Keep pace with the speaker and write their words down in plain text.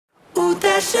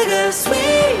that sugar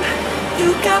sweet.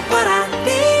 You got what I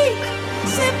need.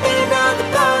 Sipping on the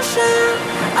potion,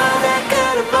 all that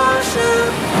good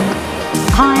emotion.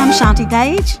 Hi, I'm Shanti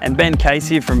Gage. And Ben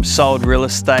Casey from Sold Real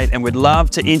Estate, and we'd love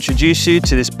to introduce you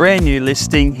to this brand new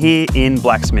listing here in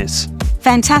Blacksmiths.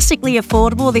 Fantastically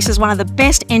affordable. This is one of the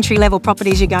best entry-level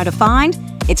properties you're going to find.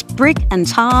 It's brick and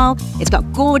tile, it's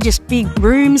got gorgeous big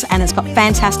rooms, and it's got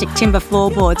fantastic timber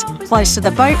floorboards. Close to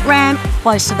the boat ramp,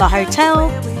 close to the hotel,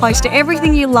 close to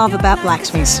everything you love about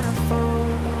Blacksmiths.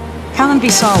 Come and be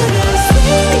sold.